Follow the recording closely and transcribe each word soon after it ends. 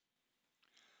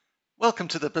Welcome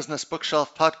to the Business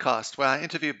Bookshelf podcast, where I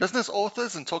interview business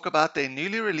authors and talk about their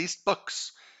newly released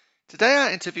books. Today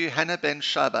I interview Hannah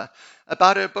Ben-Shaba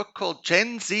about her book called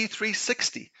Gen Z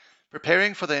 360,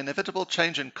 Preparing for the Inevitable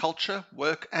Change in Culture,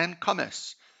 Work and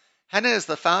Commerce. Hannah is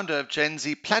the founder of Gen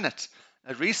Z Planet,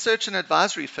 a research and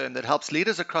advisory firm that helps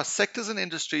leaders across sectors and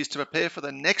industries to prepare for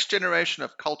the next generation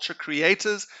of culture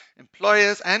creators,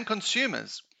 employers and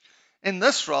consumers. In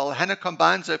this role, Hannah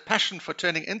combines her passion for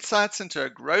turning insights into a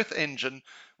growth engine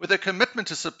with a commitment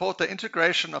to support the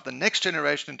integration of the next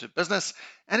generation into business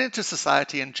and into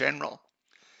society in general.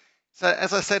 So,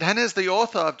 as I said, Hannah is the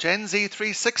author of Gen Z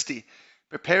 360,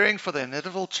 Preparing for the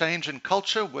Inevitable Change in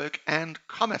Culture, Work, and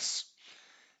Commerce.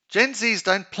 Gen Zs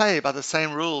don't play by the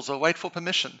same rules or wait for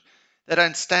permission. They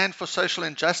don't stand for social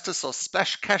injustice or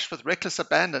splash cash with reckless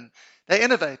abandon. They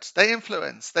innovate, they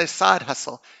influence, they side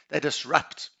hustle, they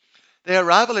disrupt. Their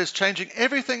arrival is changing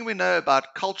everything we know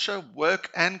about culture, work,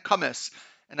 and commerce,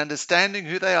 and understanding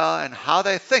who they are and how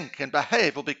they think and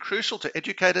behave will be crucial to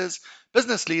educators,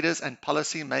 business leaders, and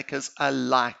policy makers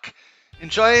alike.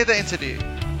 Enjoy the interview.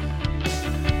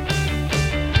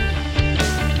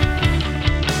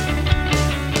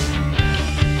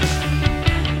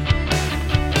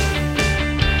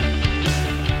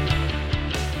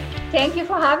 Thank you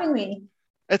for having me.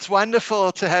 It's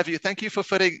wonderful to have you. Thank you for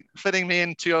fitting me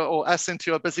into us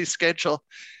into your busy schedule.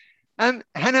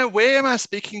 Hannah, where am I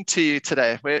speaking to you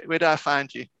today? Where do I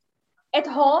find you? At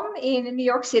home in New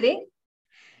York City.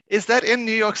 Is that in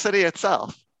New York City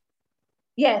itself?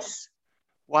 Yes.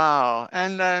 Wow.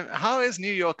 And how is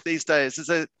New York these days? Is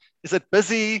it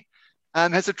busy?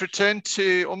 Has it returned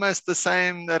to almost the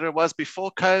same that it was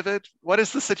before COVID? What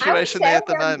is the situation there at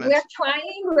the moment?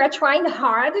 We're trying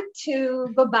hard to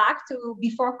go back to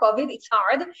before COVID. It's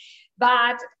hard,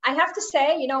 but I have to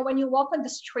say, when you walk on the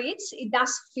streets, it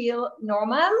does feel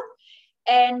normal.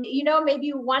 And, maybe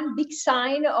one big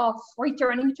sign of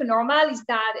returning to normal is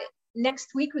that next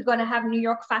week we're going to have New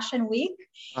York Fashion Week,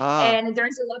 and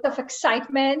there's a lot of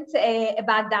excitement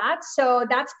about that. So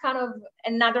that's kind of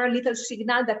another little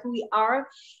signal that we are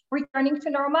returning to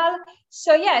normal.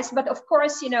 So yes, but of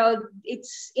course,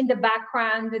 it's in the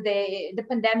background. The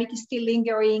pandemic is still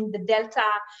lingering. The Delta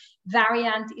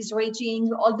variant is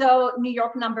raging. Although New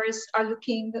York numbers are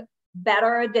looking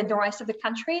better than the rest of the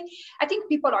country, I think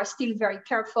people are still very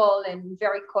careful and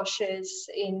very cautious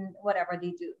in whatever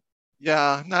they do.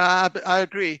 Yeah, no, I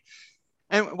agree.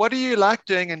 And what do you like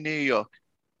doing in New York?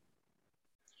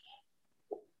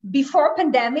 Before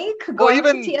pandemic, or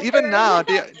even now,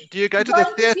 do you go to the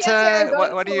theater?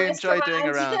 What do you enjoy doing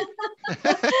around?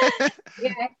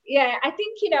 Yeah. I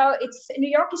think it's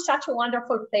New York is such a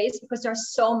wonderful place because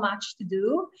there's so much to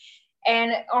do.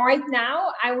 And right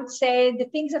now, I would say the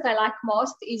things that I like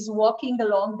most is walking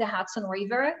along the Hudson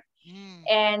River.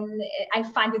 And I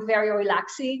find it very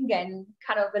relaxing and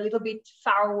kind of a little bit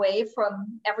far away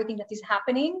from everything that is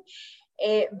happening.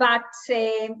 But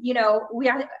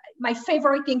my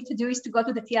favorite thing to do is to go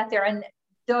to the theater, and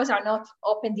those are not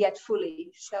open yet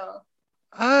fully. So.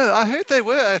 Oh, I heard they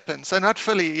were open, so not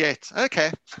fully yet. Okay.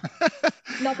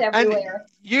 Not everywhere. And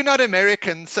you're not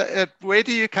American, so where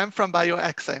do you come from by your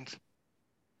accent?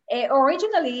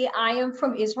 Originally, I am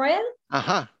from Israel.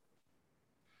 Uh-huh.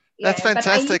 That's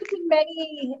fantastic. But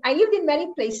I lived in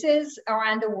many places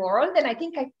around the world, and I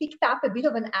think I picked up a bit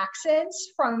of an accent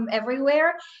from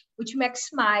everywhere, which makes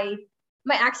my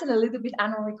accent a little bit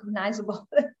unrecognizable.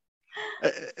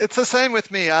 It's the same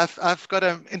with me. I've got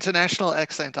an international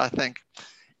accent, I think.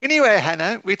 Anyway,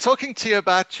 Hannah, we're talking to you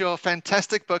about your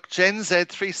fantastic book, Gen Z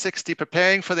 360,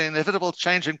 Preparing for the Inevitable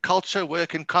Change in Culture,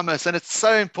 Work and Commerce. And it's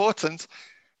so important.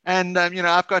 And,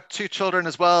 I've got 2 children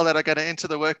as well that are going to enter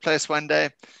the workplace one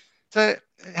day. So,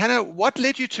 Hannah, what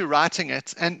led you to writing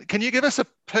it? And can you give us a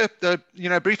brief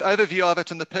overview of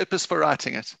it and the purpose for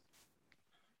writing it?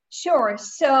 Sure.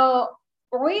 So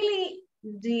really,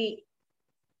 it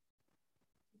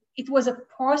was a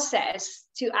process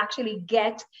to actually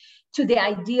get to the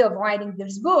idea of writing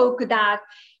this book that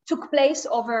took place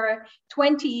over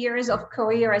 20 years of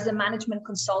career as a management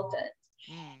consultant.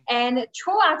 And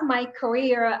throughout my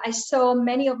career, I saw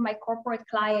many of my corporate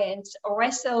clients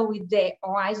wrestle with the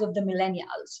rise of the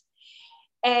millennials.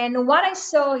 And what I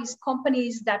saw is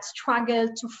companies that struggle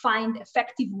to find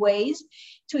effective ways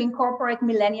to incorporate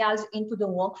millennials into the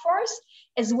workforce,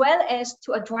 as well as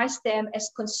to address them as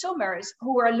consumers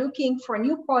who are looking for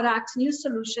new products, new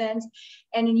solutions,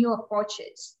 and new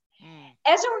approaches.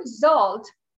 As a result,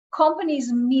 companies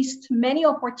missed many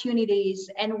opportunities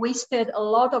and wasted a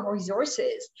lot of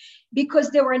resources because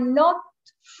they were not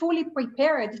fully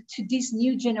prepared to this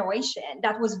new generation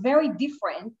that was very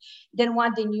different than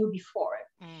what they knew before.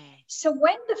 So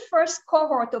when the first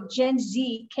cohort of Gen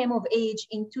Z came of age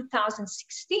in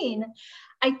 2016,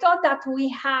 I thought that we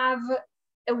have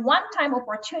a one-time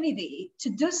opportunity to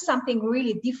do something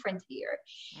really different here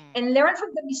and learn from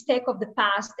the mistake of the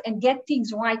past and get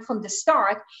things right from the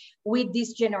start with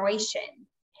this generation.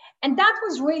 And that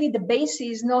was really the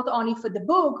basis, not only for the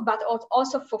book, but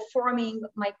also for forming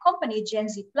my company, Gen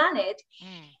Z Planet.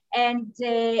 And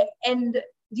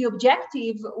the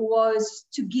objective was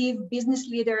to give business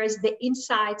leaders the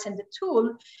insights and the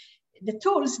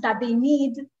tools that they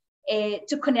need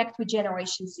to connect with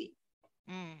Generation Z.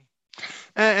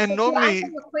 And so normally, to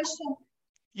answer your question,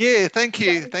 yeah, thank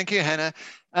you. Thank you, Hannah.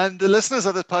 And the listeners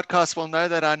of the podcast will know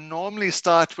that I normally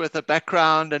start with a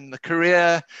background and the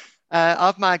career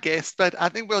of my guest, but I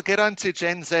think we'll get on to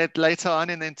Gen Z later on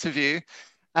in the interview,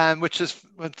 which is,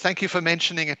 well, thank you for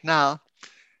mentioning it now.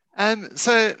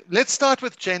 So let's start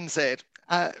with Gen Z.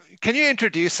 Can you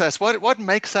introduce us? What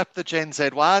makes up the Gen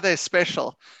Z? Why are they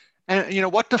special?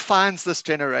 And what defines this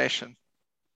generation?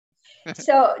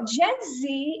 So Gen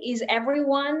Z is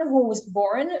everyone who was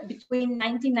born between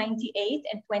 1998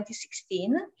 and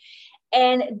 2016.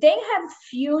 And they have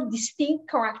few distinct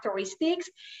characteristics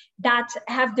that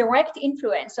have direct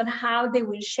influence on how they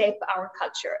will shape our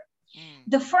culture.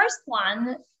 The first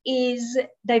one is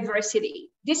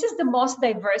diversity. This is the most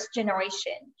diverse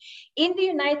generation. In the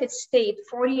United States,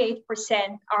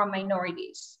 48% are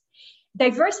minorities.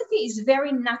 Diversity is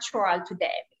very natural to them.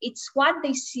 It's what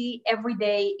they see every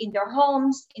day in their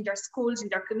homes, in their schools, in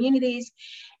their communities,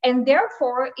 and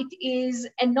therefore it is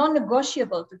a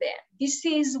non-negotiable to them. This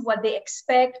is what they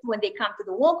expect when they come to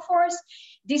the workforce.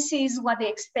 This is what they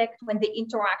expect when they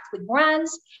interact with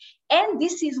brands, and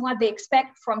this is what they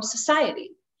expect from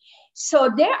society.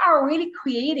 So they are really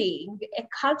creating a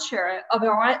culture of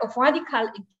radical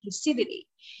inclusivity.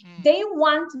 They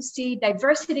want to see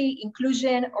diversity,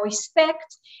 inclusion,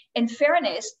 respect, and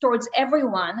fairness towards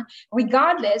everyone,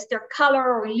 regardless their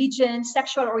color, religion,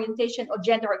 sexual orientation, or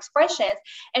gender expressions.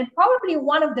 And probably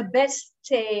one of the best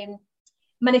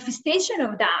manifestation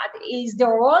of that is the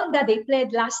role that they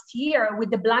played last year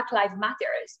with the Black Lives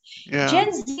Matters. Yeah.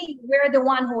 Gen Z were the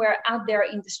one who were out there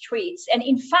in the streets. And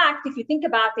in fact, if you think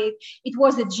about it, it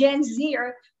was a Gen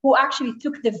Zer who actually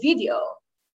took the video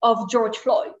of George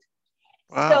Floyd.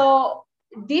 Wow. So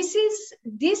this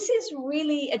is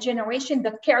really a generation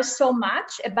that cares so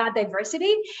much about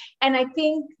diversity. And I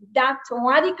think that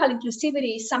radical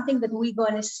inclusivity is something that we're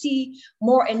going to see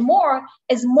more and more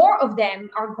as more of them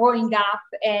are growing up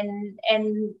and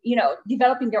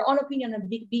developing their own opinion and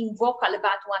being vocal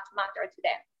about what matters to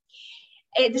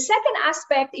them. The second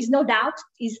aspect is no doubt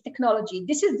is technology.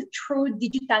 This is the true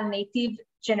digital native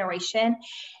generation.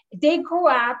 They grew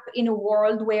up in a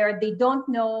world where they don't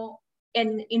know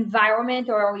an environment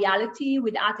or a reality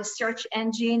without a search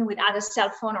engine, without a cell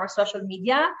phone or social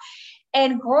media.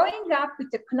 And growing up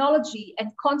with technology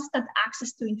and constant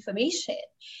access to information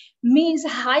means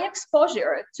high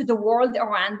exposure to the world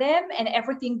around them and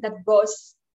everything that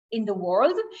goes in the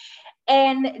world.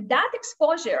 And that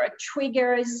exposure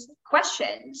triggers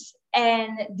questions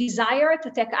and desire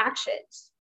to take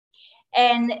actions.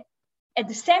 And at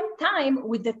the same time,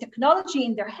 with the technology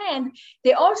in their hand,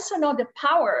 they also know the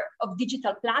power of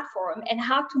digital platform and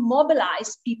how to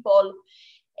mobilize people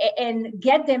and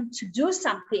get them to do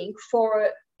something for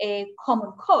a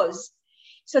common cause.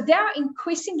 So they are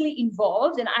increasingly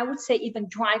involved, and I would say even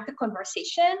drive the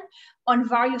conversation on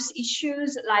various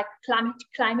issues like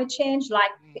climate change,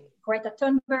 like Greta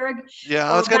Thunberg.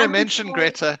 Yeah, I was going to mention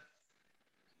Greta.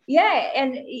 Yeah,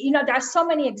 and there are so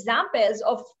many examples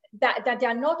of that they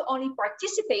are not only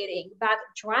participating, but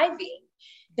driving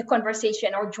the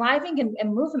conversation or driving a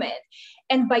movement.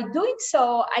 And by doing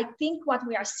so, I think what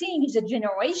we are seeing is a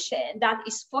generation that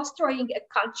is fostering a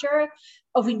culture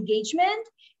of engagement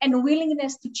and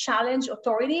willingness to challenge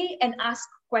authority and ask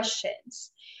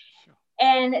questions.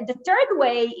 And the third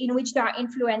way in which they are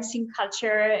influencing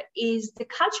culture is the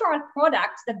cultural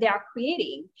products that they are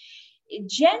creating.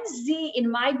 Gen Z,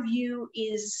 in my view,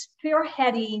 is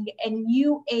spearheading a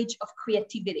new age of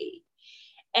creativity.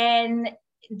 And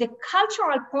the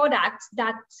cultural products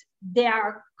that they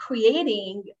are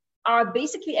creating are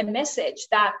basically a message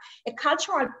that a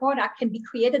cultural product can be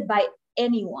created by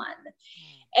anyone.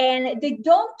 And they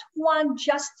don't want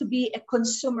just to be a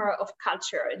consumer of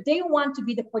culture. They want to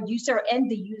be the producer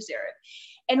and the user.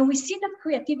 And we see that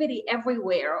creativity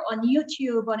everywhere, on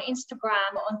YouTube, on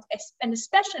Instagram, and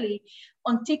especially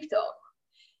on TikTok.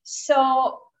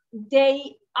 So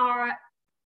they are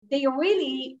they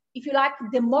really, if you like,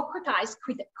 democratize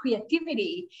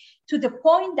creativity to the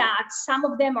point that some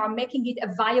of them are making it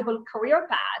a viable career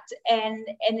path and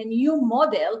a new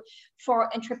model for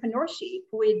entrepreneurship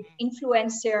with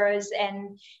influencers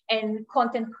and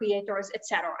content creators,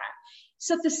 etc.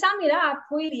 So to sum it up,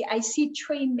 really, I see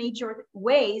three major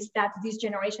ways that this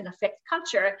generation affects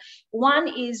culture. One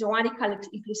is radical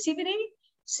inclusivity.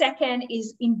 Second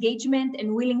is engagement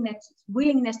and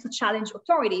willingness to challenge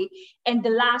authority. And the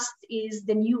last is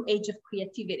the new age of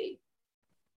creativity.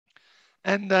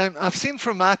 And I've seen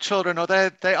from my children, or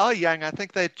they are young, I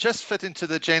think they just fit into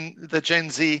the Gen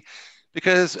Z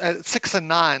because 6 and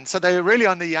 9, so they're really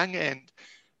on the young end.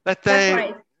 But That's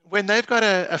right. when they've got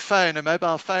a phone, a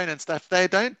mobile phone and stuff, they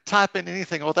don't type in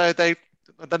anything, although the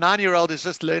 9-year-old is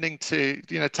just learning to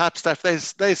type stuff. They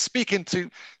speak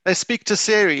to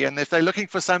Siri, and if they're looking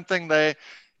for something, they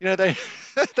they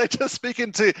just speak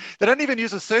into, they don't even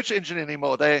use a search engine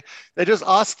anymore. They just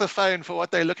ask the phone for what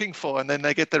they're looking for, and then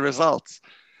they get the results.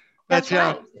 That's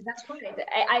right. That's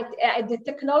right. The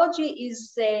technology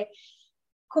is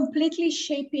completely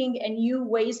shaping a new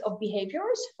ways of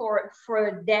behaviors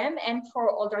for them and for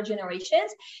older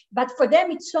generations. But for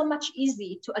them, it's so much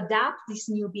easy to adapt these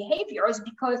new behaviors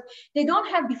because they don't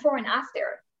have before and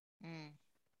after.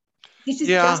 This is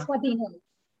just what they know.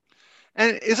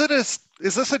 And is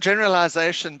this a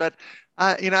generalization? But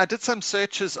I did some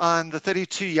searches on the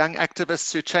 32 young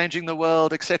activists who are changing the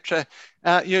world, etc.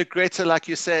 Greta, like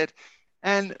you said,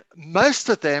 and most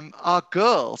of them are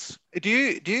girls. Do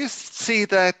you see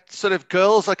that sort of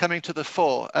girls are coming to the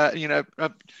fore?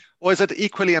 Or is it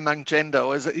equally among gender?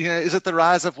 Or is it the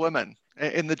rise of women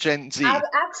in the Gen Z?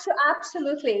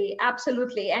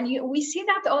 Absolutely. And we see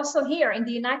that also here in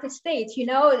the United States.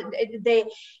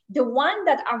 The one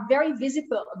that are very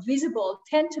visible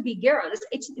tend to be girls.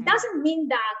 It doesn't mean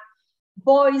that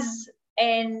boys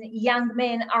and young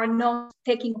men are not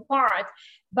taking part,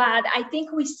 but I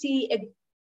think we see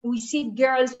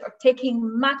girls are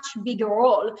taking much bigger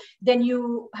role than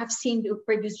you have seen in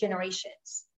previous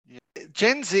generations.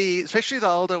 Gen Z, especially the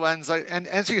older ones, and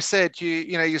as you said,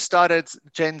 you started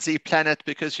Gen Z Planet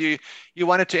because you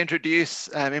wanted to introduce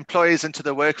employees into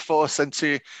the workforce and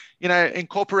to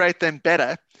incorporate them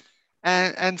better,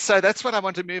 and so that's what I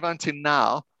want to move on to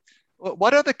now.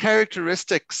 What are the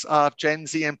characteristics of Gen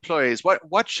Z employees?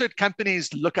 What should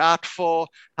companies look out for?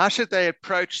 How should they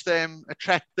approach them,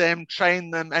 attract them,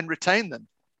 train them, and retain them?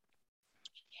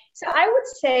 So I would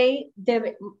say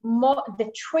the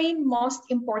three most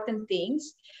important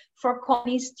things for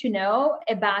companies to know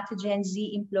about Gen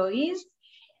Z employees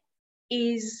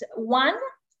is one,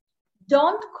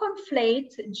 don't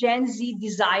conflate Gen Z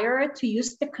desire to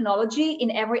use technology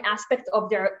in every aspect of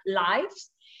their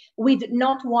lives with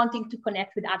not wanting to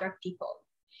connect with other people.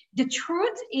 The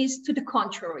truth is to the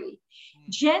contrary.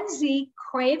 Gen Z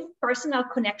crave personal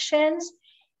connections,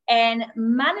 and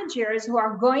managers who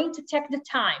are going to take the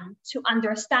time to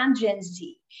understand Gen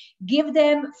Z, give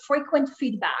them frequent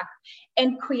feedback,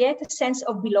 and create a sense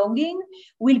of belonging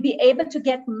will be able to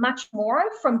get much more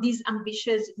from these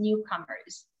ambitious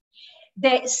newcomers.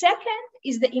 The second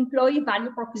is the employee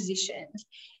value proposition.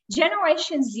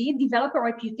 Generation Z develop a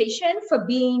reputation for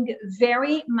being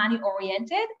very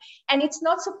money-oriented, and it's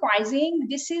not surprising.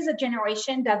 This is a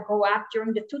generation that grew up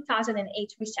during the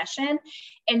 2008 recession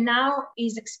and now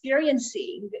is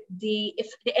experiencing the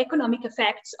economic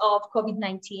effects of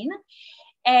COVID-19.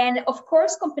 And of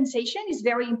course, compensation is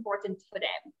very important for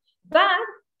them. But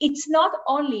it's not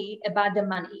only about the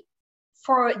money.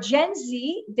 For Gen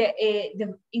Z, the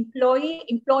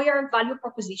employer value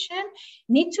proposition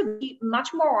need to be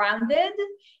much more rounded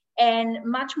and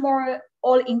much more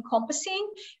all-encompassing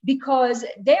because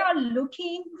they are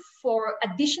looking for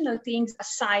additional things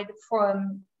aside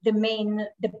from the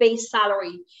base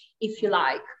salary, if you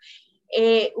like.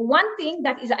 One thing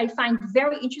that I find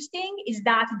very interesting is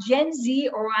that Gen Z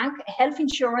rank health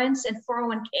insurance and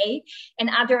 401k and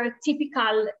other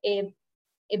typical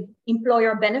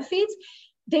employer benefits,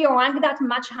 they rank that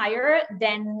much higher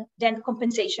than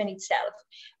compensation itself.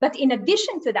 But in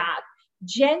addition to that,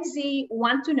 Gen Z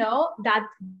want to know that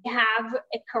they have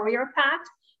a career path.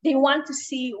 They want to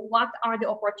see what are the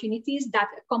opportunities that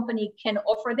a company can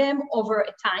offer them over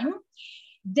a time.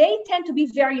 They tend to be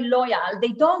very loyal.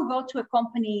 They don't go to a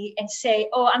company and say,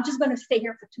 oh, I'm just going to stay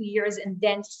here for 2 years and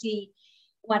then see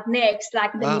what next,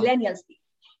 like the millennials do.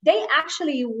 They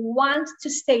actually want to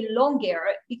stay longer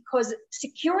because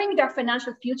securing their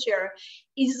financial future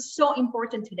is so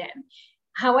important to them.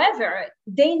 However,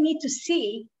 they need to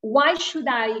see, why should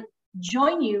I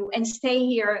join you and stay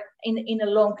here in a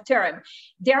long term.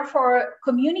 Therefore,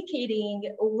 communicating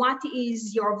what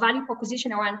is your value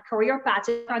proposition around career paths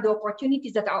and the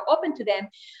opportunities that are open to them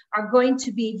are going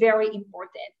to be very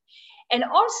important. And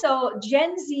also,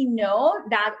 Gen Z know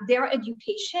that their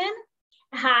education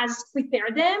has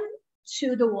prepared them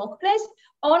to the workplace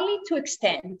only to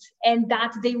extend, and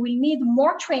that they will need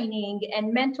more training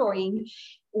and mentoring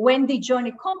when they join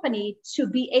a company to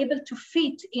be able to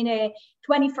fit in a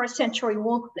 21st century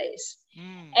workplace.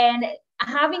 And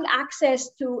having access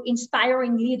to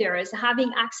inspiring leaders,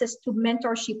 having access to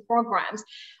mentorship programs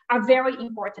are very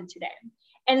important to them.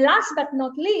 And last but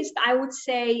not least, I would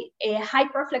say a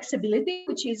hyper flexibility,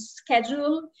 which is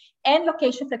schedule and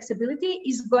location flexibility,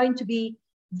 is going to be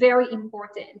very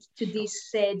important to this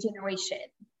generation.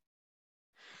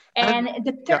 And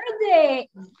the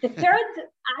third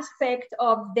aspect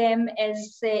of them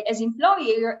as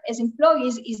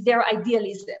employees is their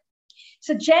idealism.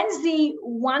 So Gen Z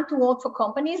want to work for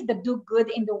companies that do good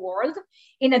in the world,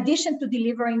 in addition to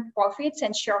delivering profits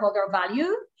and shareholder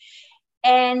value.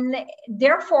 And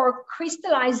therefore,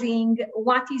 crystallizing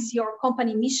what is your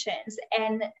company missions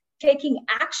and taking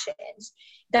actions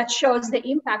that shows the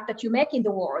impact that you make in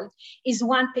the world is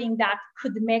one thing that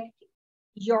could make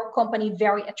your company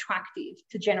very attractive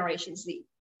to Generation Z.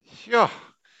 Sure.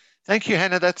 Thank you,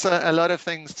 Hannah. That's a lot of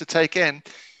things to take in.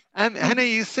 Hannah,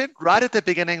 you said right at the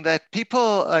beginning that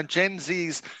people, Gen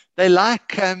Zs, they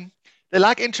like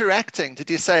interacting. Did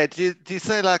you say? Do you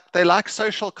say like they like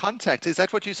social contact? Is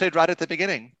that what you said right at the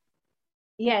beginning?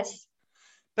 Yes.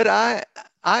 But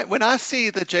when I see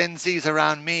the Gen Zs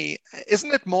around me,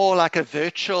 isn't it more like a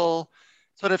virtual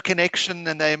sort of connection,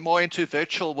 and they're more into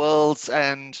virtual worlds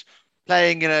and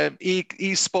playing,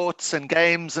 esports and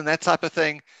games and that type of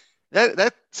thing?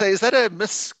 So is that a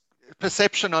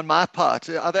misperception on my part?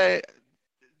 Are they,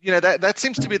 that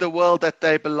seems to be the world that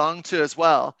they belong to as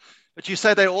well. But you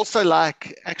say they also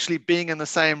like actually being in the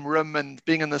same room and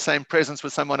being in the same presence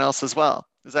with someone else as well.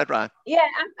 Is that right? Yeah,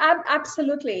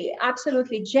 absolutely.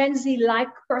 Absolutely. Gen Z like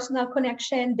personal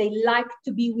connection. They like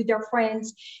to be with their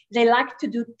friends. They like to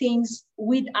do things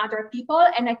with other people.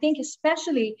 And I think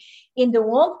especially in the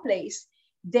workplace,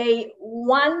 they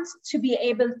want to be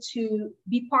able to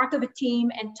be part of a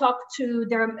team and talk to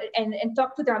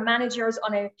their managers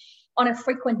on a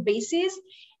frequent basis.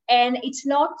 And it's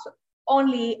not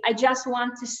only I just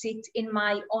want to sit in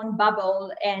my own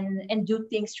bubble and do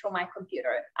things through my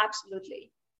computer.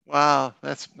 Absolutely. Wow,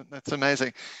 that's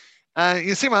amazing.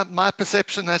 You see my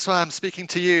perception. That's why I'm speaking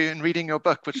to you and reading your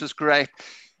book, which is great.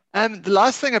 And the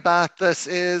last thing about this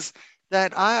is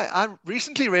that I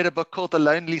recently read a book called The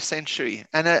Lonely Century,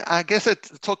 and I guess it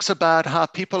talks about how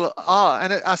people are,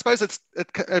 and I suppose it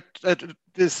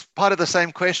is part of the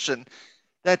same question,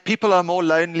 that people are more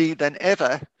lonely than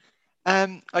ever.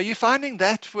 Are you finding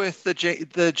that with the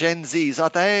Gen Zs? Are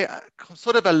they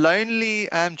sort of a lonely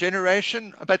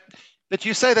generation? But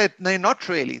you say that they're not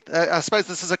really. I suppose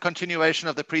this is a continuation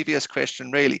of the previous question,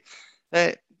 really.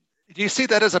 Do you see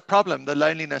that as a problem, the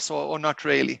loneliness, or not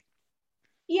really?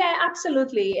 Yeah,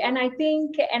 absolutely. And I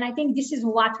think this is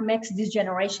what makes this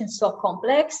generation so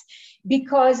complex,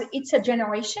 because it's a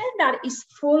generation that is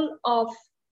full of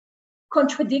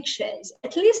contradictions,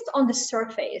 at least on the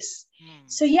surface.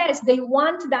 So yes, they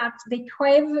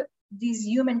crave this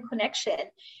human connection.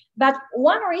 But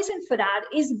one reason for that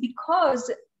is because,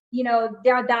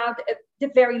 they're the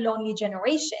very lonely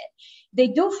generation. They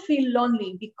do feel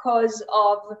lonely because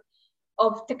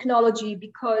of technology,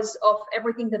 because of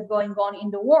everything that's going on in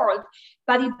the world.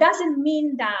 But it doesn't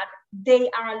mean that they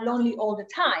are lonely all the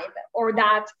time, or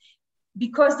that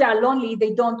because they are lonely,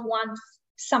 they don't want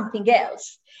something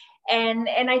else. And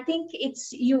I think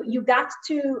it's you got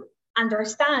to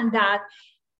understand that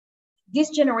this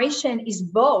generation is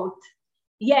both.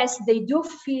 Yes, they do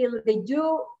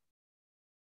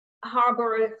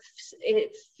harbor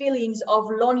feelings of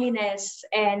loneliness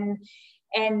and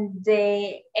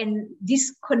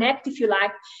disconnect, if you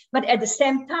like, but at the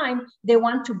same time they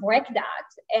want to break that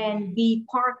and be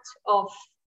part of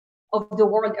the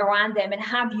world around them and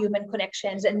have human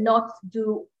connections and not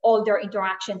do all their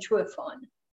interaction through a phone.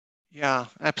 Yeah,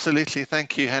 absolutely.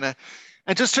 Thank you, Hannah.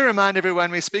 And just to remind everyone,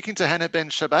 we're speaking to Hannah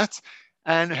Ben-Shabbat,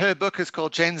 and her book is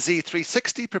called Gen Z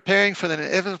 360, Preparing for the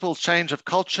Inevitable Change of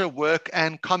Culture, Work,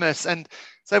 and Commerce. And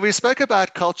so we spoke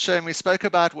about culture and we spoke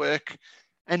about work,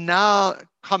 and now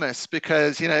commerce,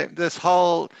 because, this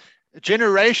whole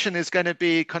generation is going to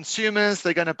be consumers.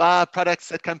 They're going to buy products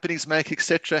that companies make,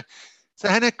 etc. So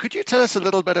Hannah, could you tell us a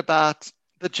little bit about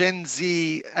the Gen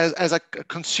Z as a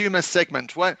consumer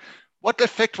segment? what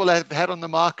effect will that have had on the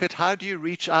market? How do you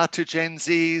reach out to Gen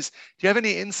Zs? Do you have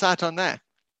any insight on that?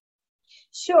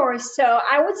 Sure. So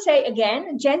I would say,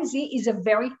 again, Gen Z is a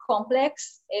very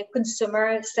complex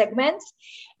consumer segment,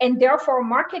 and therefore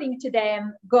marketing to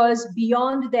them goes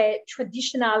beyond the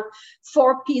traditional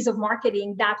 4 Ps of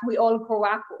marketing that we all grew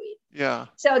up with. Yeah.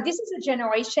 So this is a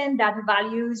generation that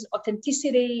values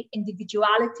authenticity,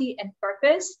 individuality, and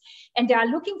purpose, and they are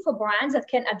looking for brands that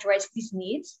can address these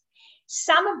needs.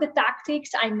 Some of the tactics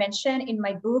I mentioned in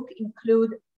my book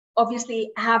include,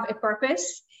 obviously, have a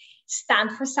purpose,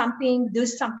 stand for something, do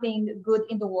something good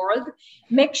in the world,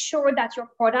 make sure that your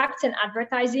products and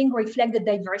advertising reflect the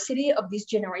diversity of this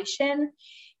generation,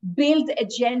 build a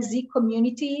Gen Z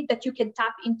community that you can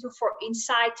tap into for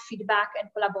insight, feedback, and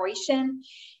collaboration,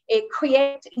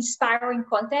 create inspiring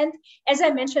content. As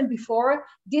I mentioned before,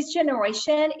 this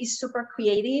generation is super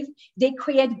creative. They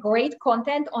create great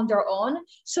content on their own.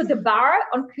 So the bar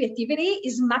on creativity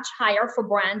is much higher for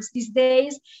brands these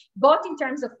days, both in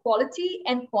terms of quality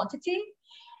and quantity.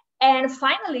 And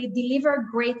finally, deliver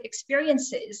great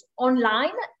experiences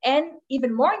online and,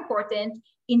 even more important,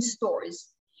 in stores.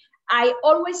 I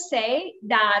always say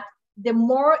that the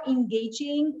more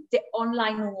engaging the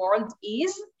online world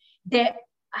is, the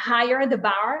higher the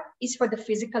bar is for the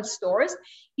physical stores,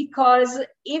 because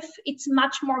if it's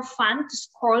much more fun to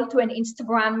scroll to an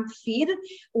Instagram feed,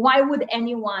 why would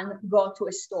anyone go to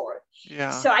a store?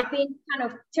 Yeah. So I think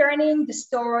kind of turning the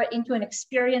store into an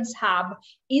experience hub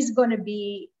is going to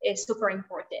be super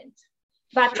important.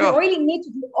 But Sure. we really need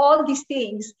to do all these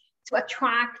things to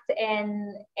attract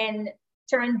and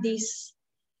turn this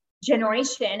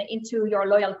generation into your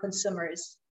loyal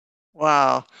consumers.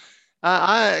 Wow.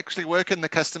 I actually work in the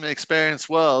customer experience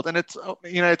world, and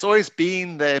it's always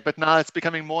been there, but now it's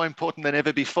becoming more important than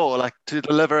ever before, like to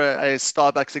deliver a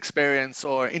Starbucks experience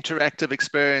or interactive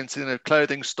experience in a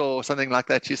clothing store or something like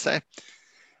that, you say.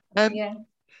 Yeah.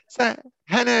 So,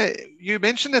 Hannah, you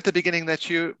mentioned at the beginning that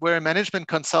you were a management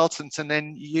consultant, and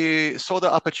then you saw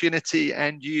the opportunity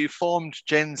and you formed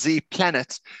Gen Z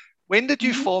Planet. When did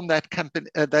you form that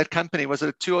company? Was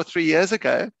it 2 or 3 years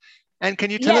ago? And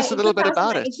can you tell us a little bit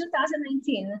about it? In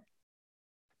 2019.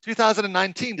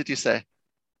 2019, did you say?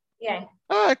 Yeah.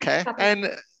 Oh, okay.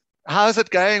 And how's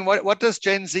it going? What does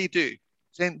Gen Z do?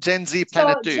 Gen Z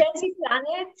Planet do?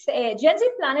 Gen Z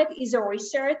Planet is a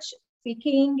research,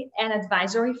 speaking, and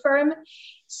advisory firm.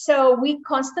 So we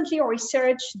constantly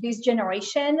research this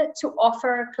generation to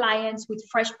offer clients with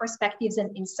fresh perspectives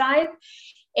and insight.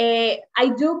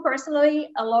 I do personally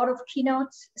a lot of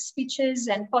keynote speeches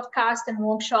and podcasts and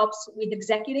workshops with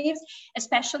executives,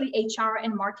 especially HR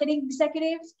and marketing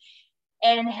executives,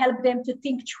 and help them to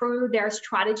think through their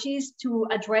strategies to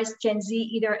address Gen Z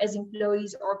either as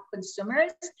employees or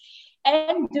consumers,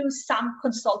 and do some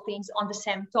consultings on the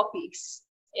same topics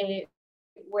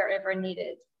wherever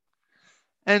needed.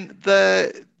 And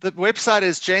the website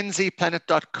is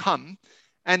genzplanet.com.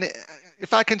 And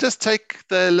if I can just take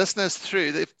the listeners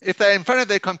through, if they're in front of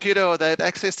their computer or they have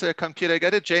access to a computer,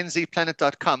 go to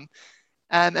genzplanet.com.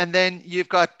 And then you've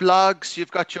got blogs,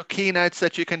 you've got your keynotes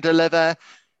that you can deliver,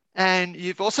 and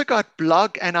you've also got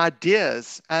blog and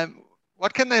ideas.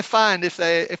 What can they find if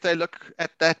they look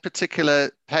at that particular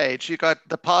page? You got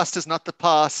The Past is Not the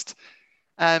Past.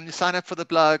 You sign up for the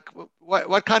blog.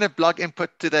 What kind of blog input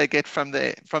do they get from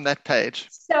that page?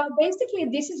 So basically,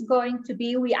 this is going to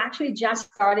be, we actually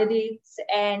just started it,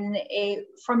 and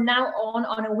from now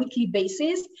on a weekly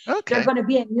basis, there's going to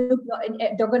be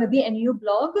a new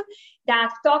blog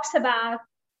that talks about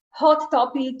hot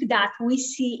topic that we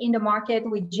see in the market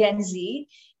with Gen Z.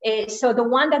 So the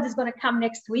one that is going to come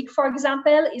next week, for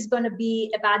example, is going to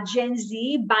be about Gen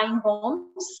Z buying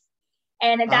homes.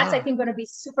 And that's, I think, going to be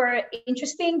super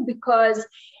interesting, because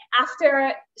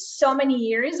after so many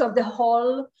years of the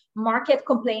whole market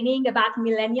complaining about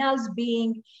millennials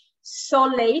being so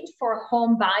late for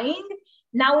home buying,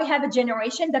 now we have a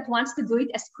generation that wants to do it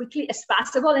as quickly as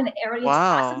possible and early as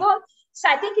possible. So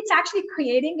I think it's actually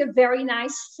creating a very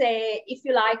nice, if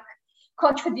you like,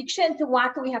 contradiction to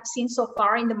what we have seen so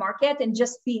far in the market, and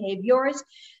just behaviors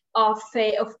of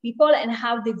people and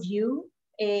how they view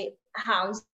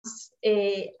how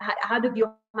to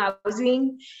view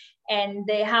housing and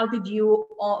how to view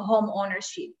home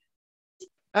ownership.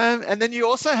 And then you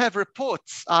also have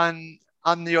reports on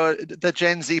the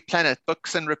Gen Z Planet,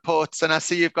 books and reports. And I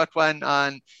see you've got one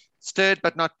on Stirred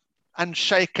But Not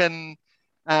Unshaken,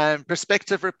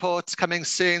 perspective reports coming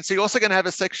soon. So you're also going to have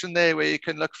a section there where you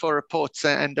can look for reports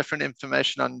and different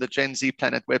information on the Gen Z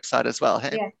Planet website as well.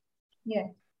 Hey? Yeah.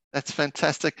 That's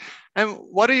fantastic. And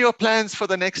what are your plans for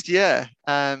the next year?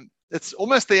 It's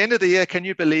almost the end of the year. Can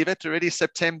you believe it? Already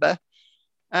September.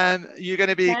 You're going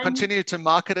to be continue to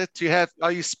market it.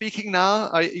 Are you speaking now?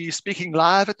 Are you speaking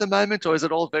live at the moment, or is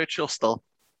it all virtual still?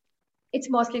 It's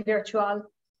mostly virtual.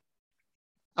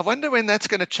 I wonder when that's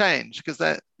going to change, because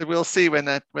we'll see when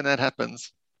that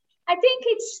happens. I think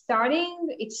it's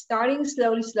starting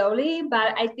slowly,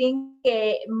 but I think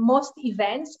most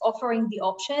events offering the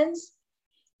options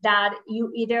that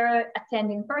you either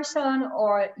attend in person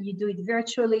or you do it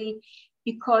virtually,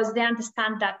 because they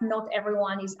understand that not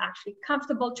everyone is actually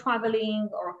comfortable traveling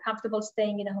or comfortable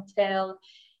staying in a hotel,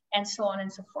 and so on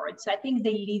and so forth. So I think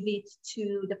they leave it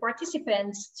to the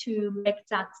participants to make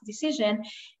that decision,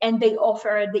 and they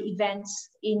offer the events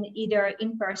either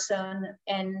in person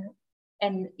and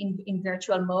in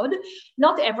virtual mode.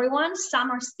 Not everyone,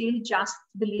 some are still just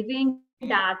believing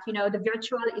that, the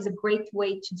virtual is a great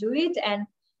way to do it, and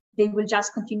they will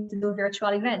just continue to do virtual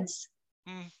events.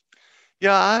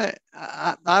 Yeah,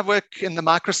 I work in the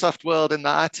Microsoft world, in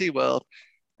the IT world,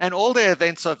 and all their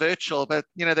events are virtual, but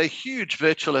they're huge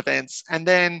virtual events. And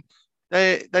then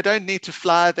they don't need to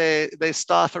fly their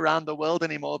staff around the world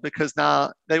anymore, because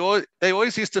now they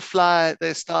always used to fly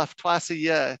their staff twice a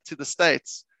year to the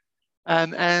States.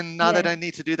 And now they don't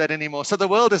need to do that anymore. So the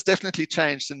world has definitely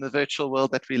changed in the virtual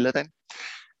world that we live in.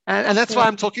 And that's why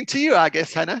I'm talking to you, I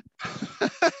guess, Hannah.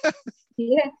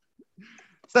 Yeah.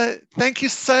 So thank you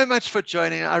so much for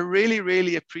joining. I really,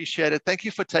 really appreciate it. Thank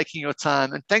you for taking your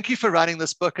time, and thank you for writing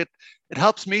this book. It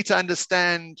helps me to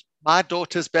understand my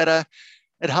daughters better.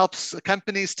 It helps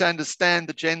companies to understand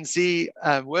the Gen Z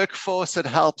workforce. It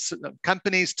helps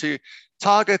companies to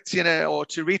target, or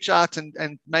to reach out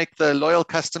and make the loyal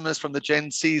customers from the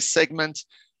Gen Z segment.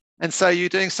 And so you're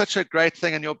doing such a great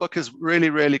thing, and your book is really,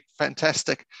 really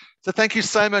fantastic. So thank you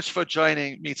so much for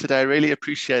joining me today. I really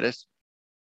appreciate it.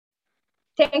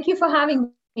 Thank you for having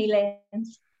me,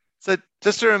 Lance. So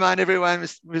just to remind everyone,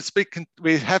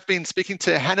 we have been speaking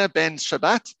to Hannah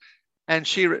Ben-Shabbat, and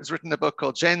she has written a book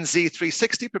called Gen Z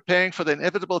 360, Preparing for the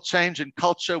Inevitable Change in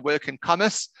Culture, Work, and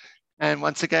Commerce. And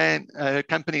once again, her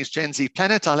company is Gen Z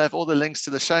Planet. I'll have all the links to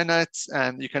the show notes,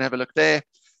 and you can have a look there.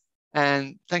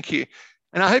 And thank you.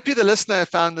 And I hope you, the listener,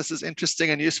 found this as interesting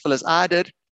and useful as I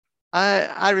did.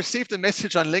 I received a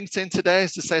message on LinkedIn today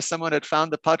to say someone had found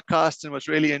the podcast and was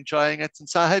really enjoying it. And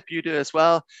so I hope you do as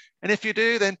well. And if you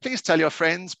do, then please tell your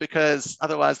friends, because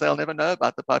otherwise they'll never know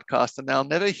about the podcast and they'll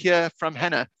never hear from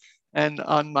Hannah and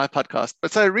on my podcast.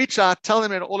 But so reach out, tell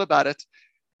them all about it.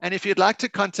 And if you'd like to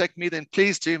contact me, then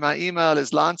please do. My email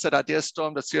is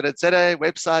lance@ideastorm.co.za.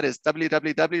 Website is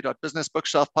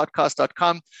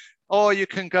www.businessbookshelfpodcast.com. Or you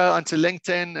can go onto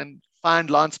LinkedIn and find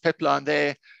Lance Pepler on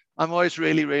there. I'm always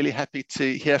really, really happy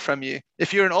to hear from you.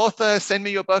 If you're an author, send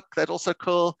me your book. That's also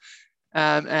cool.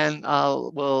 And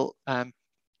we'll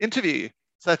interview you.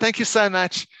 So thank you so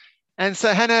much. And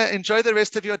so, Hannah, enjoy the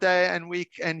rest of your day and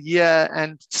week and year,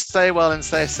 and stay well and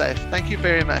stay safe. Thank you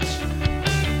very much.